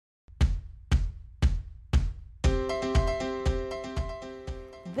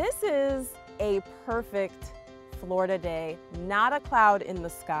This is a perfect Florida day, not a cloud in the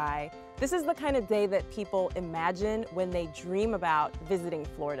sky. This is the kind of day that people imagine when they dream about visiting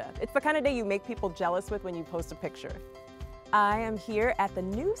Florida. It's the kind of day you make people jealous with when you post a picture. I am here at the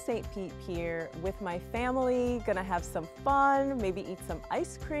new St. Pete Pier with my family, gonna have some fun, maybe eat some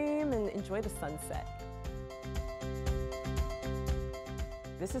ice cream and enjoy the sunset.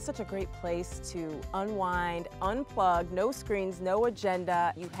 This is such a great place to unwind, unplug, no screens, no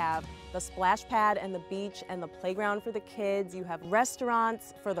agenda. You have the splash pad and the beach and the playground for the kids. You have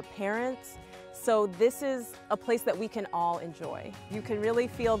restaurants for the parents. So this is a place that we can all enjoy. You can really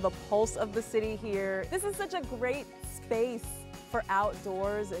feel the pulse of the city here. This is such a great space for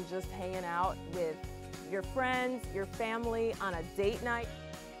outdoors and just hanging out with your friends, your family on a date night.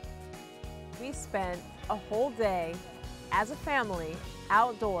 We spent a whole day as a family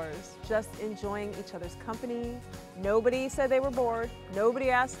outdoors, just enjoying each other's company. Nobody said they were bored. Nobody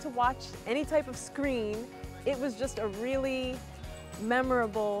asked to watch any type of screen. It was just a really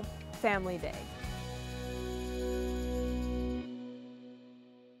memorable family day.